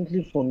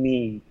unfortunately for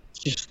me,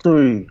 the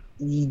story,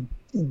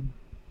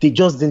 they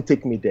just didn't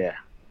take me there.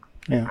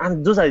 Yeah.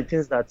 And those are the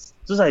things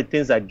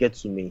that get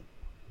to me.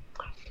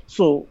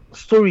 So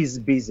story is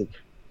basic.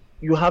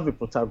 You have a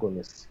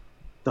protagonist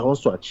that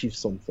wants to achieve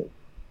something.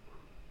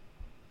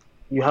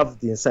 You have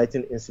the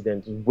inciting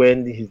incident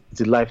when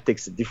the life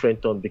takes a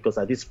different turn, because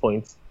at this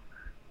point,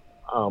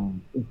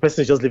 the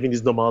person is just living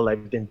this normal life.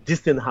 Then this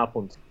thing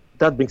happens.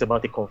 That brings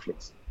about a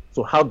conflict.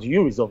 So how do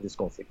you resolve this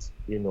conflict?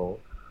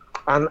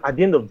 And at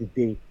the end of the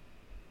day,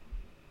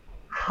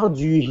 how do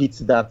you hit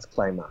that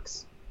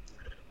climax?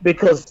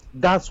 Because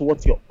that's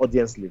what your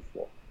audience live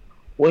for.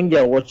 When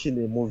you're watching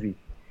a movie,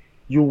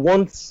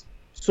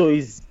 so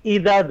it's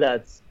either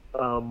that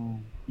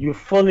you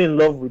fall in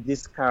love with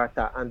this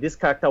character, and this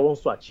character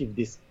wants to achieve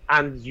this,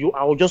 and you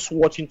are just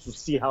watching to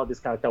see how this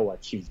character will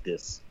achieve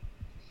this,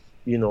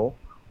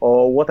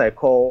 or what I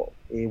call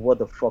a what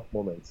the fuck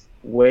moment,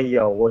 where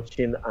you're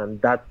watching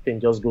and that thing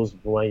just goes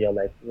boom, and you're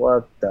like,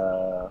 what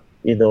the,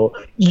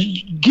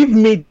 give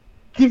me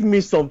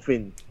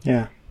something.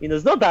 Yeah.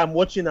 It's not that I'm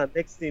watching and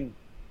next thing,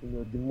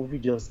 the movie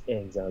just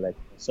ends, and I'm like,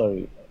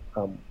 sorry,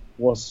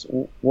 what's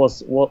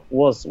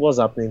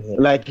happening here?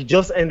 Like, it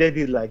just ended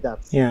it like that.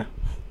 Yeah.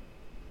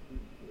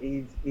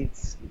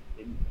 It's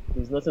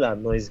nothing that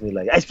annoys me,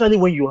 like, especially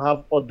when you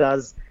have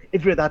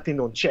every other thing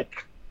on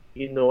check,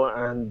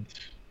 and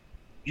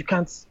you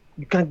can't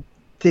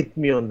take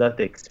me on that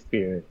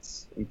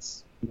experience.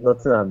 It's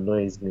nothing that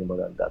annoys me more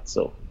than that.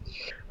 So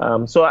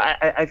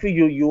I feel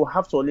you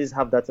have to always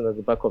have that in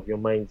the back of your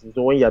mind.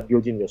 When you're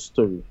building your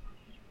story,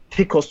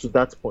 take us to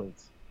that point.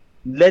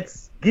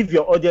 Let's give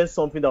your audience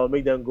something that will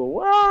make them go,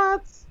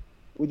 what?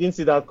 We didn't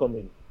see that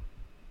coming.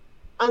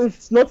 And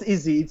it's not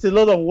easy. It's a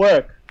lot of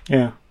work.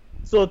 Yeah.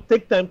 So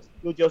take time to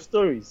build your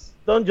stories.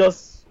 Don't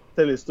just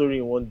tell a story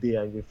in one day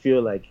and you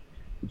feel like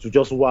it will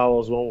just wow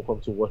us when we come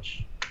to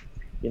watch.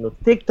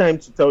 Take time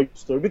to tell your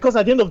story, because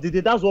at the end of the day,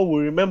 that's what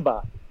we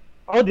remember.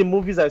 All the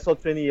movies I saw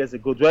 20 years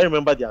ago, do I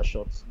remember their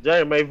shots? Do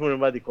I even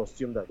remember the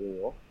costume that they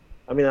wore?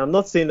 I mean, I'm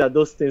not saying that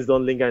those things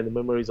don't linger in the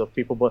memories of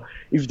people, but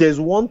if there's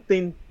one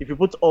thing, if you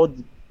put all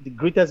the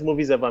greatest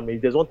movies ever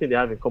made, there's one thing they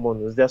have in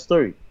common, is their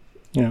story.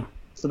 Yeah.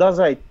 So that's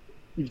why,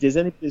 if there's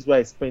any place where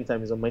I spend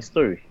time, is on my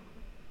story.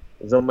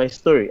 It's on my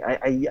story. I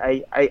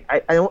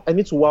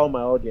need to wow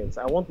my audience.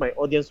 I want my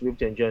audience to be able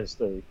to enjoy the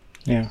story.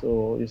 Yeah.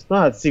 So it's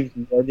not as if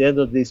at the end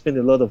of the day, spend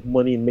a lot of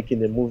money in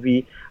making a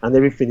movie and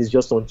everything is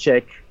just on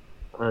check,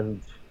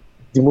 and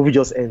the movie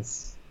just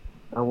ends.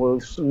 And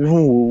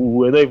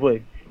we're not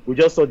even, we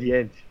just saw the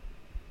end.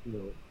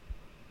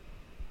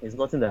 It's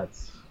nothing that.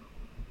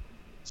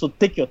 So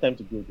take your time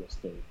to build your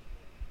story.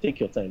 Take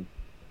your time.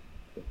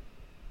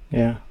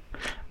 Yeah.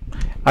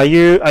 Are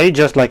you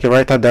just like a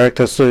writer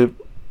director? So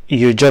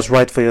you just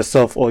write for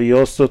yourself, or you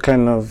also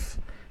kind of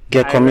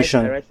get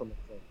commission? I write for myself.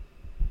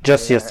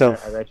 Just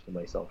yourself? I write for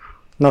myself.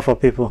 Not for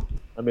people?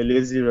 I'm a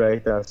lazy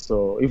writer,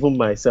 so even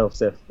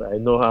myself, I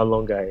know how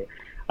long I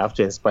have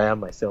to inspire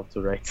myself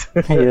to write.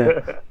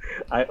 Yeah.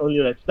 I only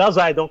write. That's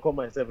why I don't call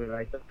myself a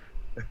writer.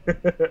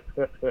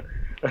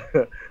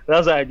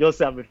 That's why I just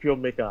say I'm a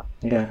filmmaker.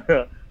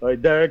 Yeah. Or a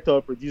director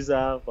or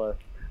producer. But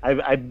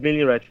I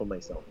mainly write for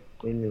myself.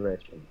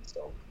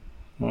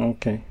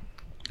 Okay.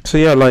 So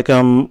yeah, like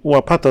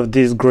we're part of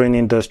this growing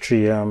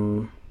industry.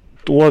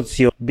 What's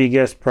your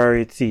biggest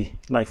priority,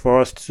 like, for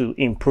us to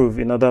improve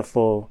in order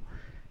for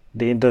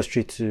the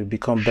industry to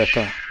become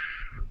better?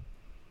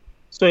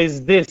 So it's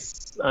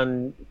this,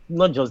 and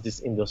not just this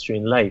industry,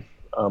 in life.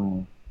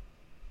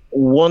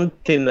 One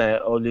thing I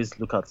always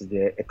look at is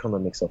the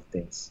economics of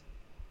things.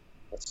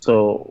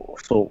 So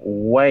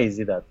why is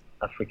it that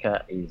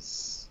Africa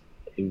is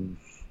a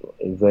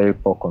very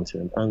poor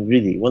continent? And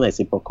really, when I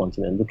say poor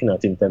continent, looking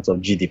at it in terms of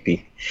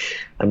GDP,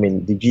 I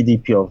mean the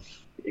GDP of,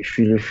 if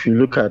you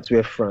look at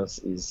where France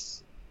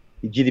is,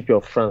 the GDP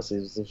of France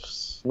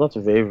is not a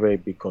very, very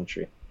big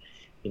country.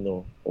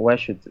 Why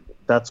should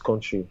that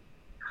country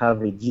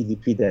have a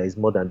GDP that is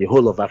more than the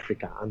whole of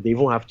Africa? And they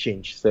even have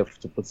change, to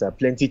put that,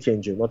 plenty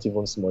change, not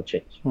even small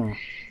change.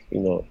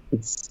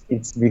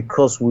 It's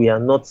because we are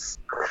not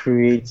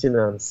creating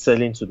and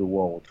selling to the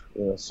world.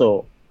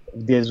 So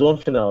there's one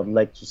thing I would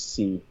like to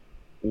see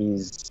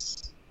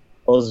is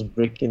us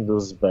breaking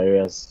those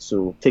barriers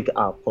to take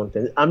our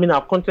content. I mean,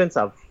 our contents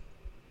have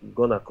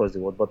gone across the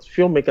world, but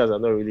filmmakers are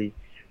not really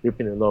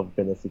reaping a lot of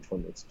benefit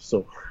from it.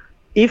 So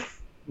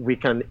if we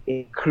can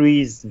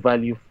increase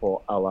value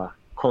for our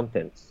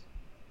content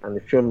and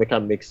the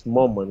filmmaker makes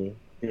more money,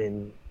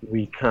 then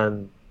we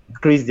can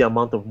increase the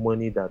amount of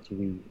money that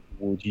we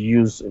would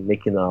use in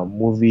making our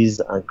movies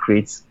and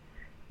create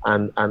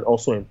and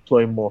also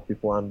employ more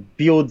people and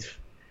build,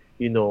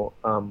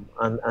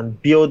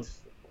 and build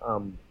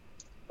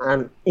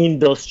an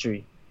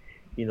industry,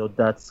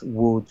 that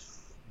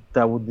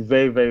would be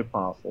very, very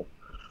powerful.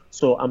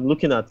 So I'm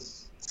looking at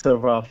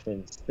several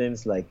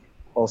things like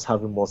us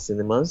having more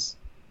cinemas.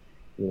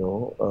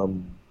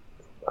 I'm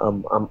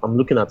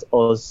looking at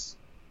us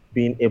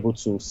being able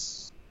to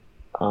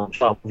show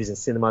our movies in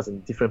cinemas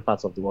in different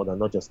parts of the world and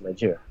not just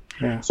Nigeria.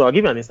 Yeah. So I'll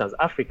give you an instance.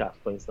 Africa,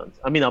 for instance.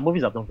 I mean, our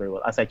movies have done very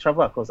well. As I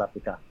travel across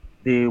Africa,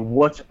 they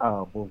watch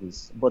our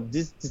movies. But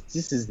this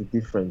is the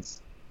difference.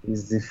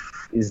 Is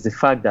the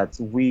fact that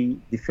we,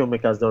 the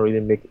filmmakers,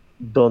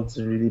 don't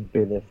really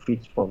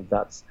benefit from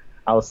that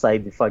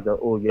outside the fact that,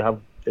 you have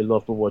a lot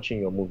of people watching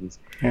your movies.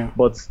 Yeah.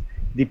 But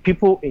the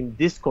people in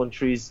these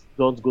countries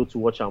don't go to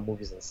watch our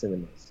movies in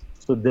cinemas.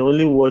 So they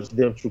only watch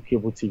them through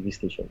cable TV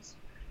stations.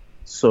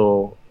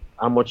 So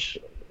I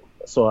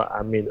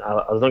mean,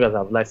 as long as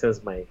I've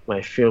licensed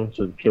my film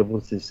to the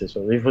cable TV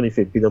station, even if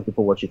 1 billion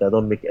people watch it, I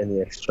don't make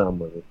any extra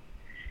money.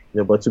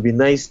 But to be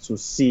nice to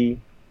see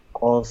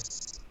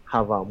us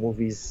have our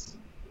movies,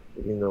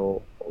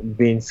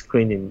 being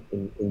screened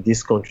in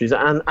these countries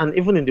and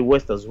even in the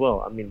West as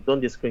well. I mean,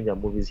 don't they screen their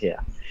movies here?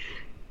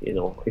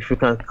 If we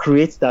can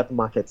create that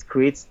market,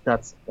 create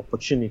that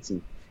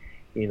opportunity,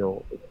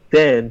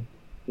 then,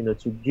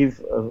 to give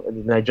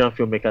the Nigerian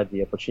filmmaker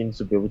the opportunity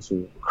to be able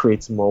to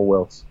create more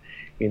wealth,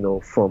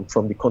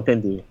 from the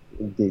content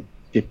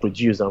they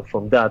produce, and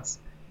from that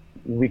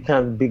we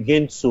can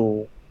begin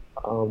to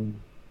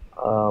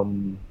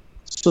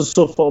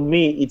so for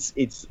me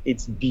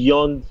it's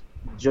beyond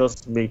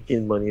just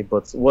making money,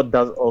 but what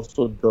that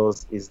also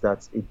does is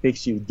that it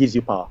gives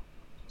you power.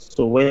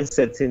 So when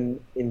certain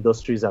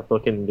industries are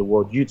talking in the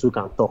world, you too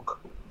can talk,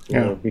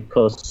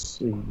 because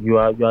you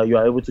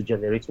are able to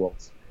generate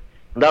wealth.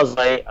 And that's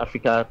why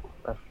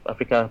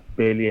Africa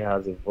barely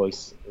has a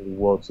voice in the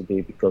world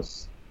today,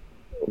 because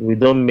we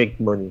don't make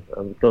money,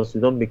 and because we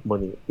don't make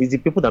money, it's the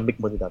people that make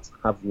money that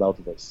have loud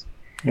voice.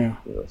 Yeah.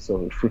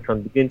 So if we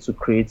can begin to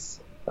create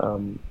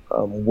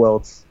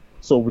wealth,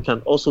 so we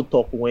can also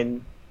talk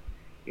when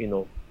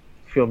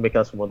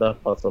filmmakers from other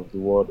parts of the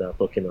world are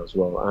talking as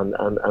well, and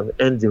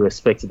earn the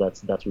respect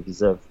that we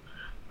deserve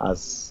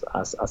as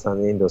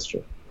an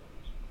industry.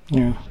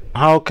 Yeah.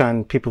 How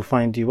can people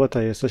find you? What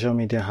are your social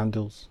media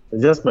handles?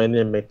 Just my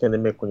name, Ekene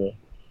Mekwunye.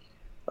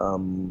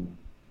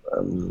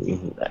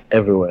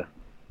 Everywhere.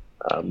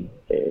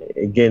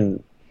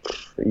 Again,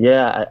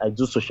 I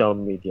do social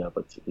media,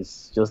 but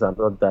it's just I'm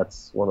not that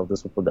one of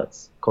those people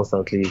that's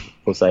constantly,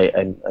 because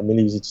I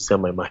mainly use it to sell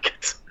my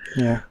market.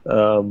 Yeah.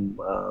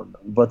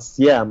 But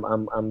yeah,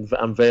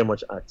 I'm very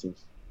much active,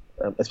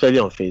 especially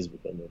on Facebook,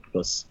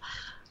 because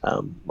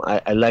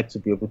I like to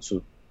be able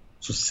to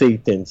say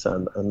things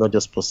and not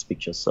just post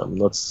pictures. So I'm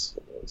not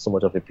so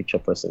much of a picture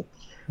person.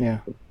 Yeah.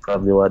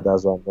 Probably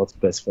that's why I'm not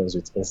best friends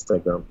with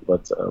Instagram.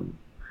 But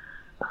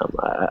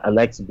I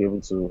like to be able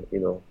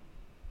to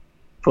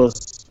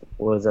post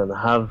words and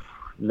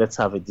let's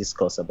have a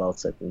discourse about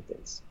certain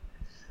things.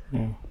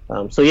 Yeah.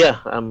 So yeah,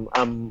 I'm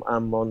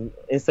on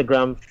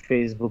Instagram,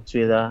 Facebook,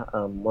 Twitter.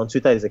 On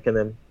Twitter is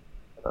Ekene.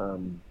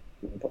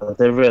 But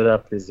every other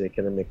place is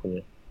Ekene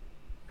Mekwunye.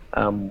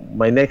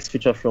 My next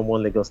feature film,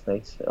 One Lagos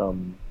Night,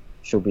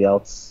 should be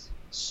out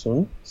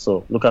soon.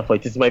 So look out for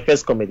it. It's my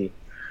first comedy.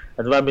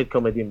 I never made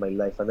comedy in my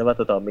life. I never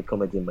thought I would make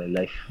comedy in my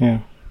life.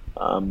 Yeah.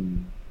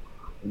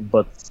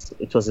 But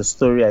it was a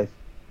story I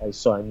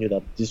saw. I knew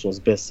that this was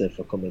best served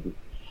for comedy,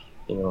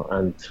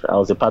 and I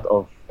was a part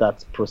of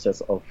that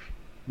process of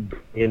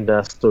bringing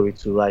that story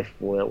to life.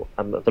 Where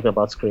I'm talking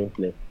about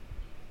screenplay,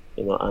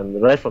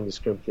 and right from the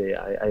screenplay,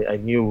 I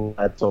knew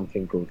I had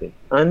something golden.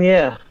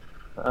 And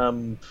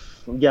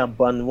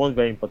but one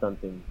very important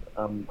thing,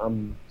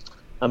 I'm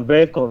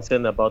very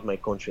concerned about my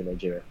country,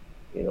 Nigeria,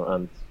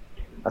 and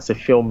as a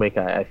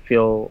filmmaker, I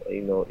feel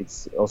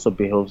it's also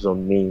behoves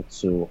on me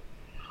to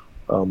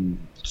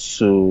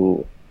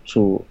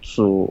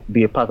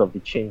be a part of the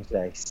change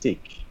that I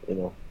seek.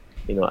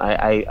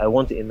 I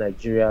want in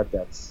Nigeria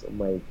that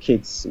my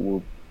kids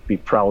will be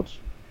proud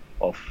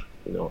of,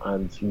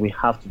 and we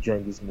have to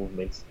join this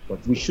movement.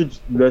 But we should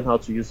learn how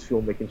to use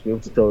filmmaking to be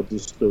able to tell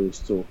these stories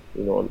too,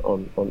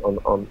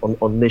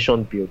 on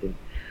nation building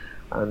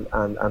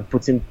and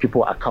putting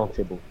people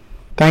accountable.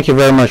 Thank you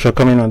very much for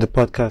coming on the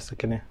podcast,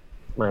 Ekene.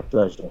 My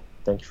pleasure.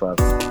 Thank you for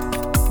having me.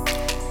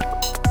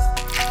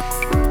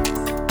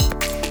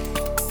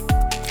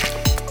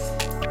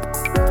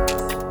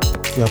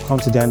 You have come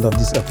to the end of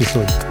this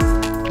episode.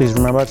 Please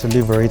remember to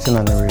leave a rating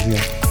and a review.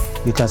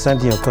 You can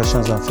send your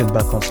questions and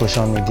feedback on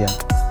social media.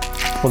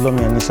 Follow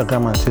me on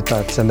Instagram and Twitter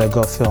at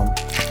SelegorFilm,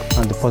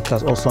 and the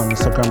podcast also on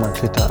Instagram and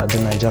Twitter at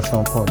the Niger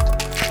Film Pod.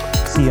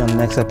 See you on the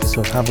next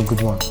episode. Have a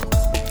good one.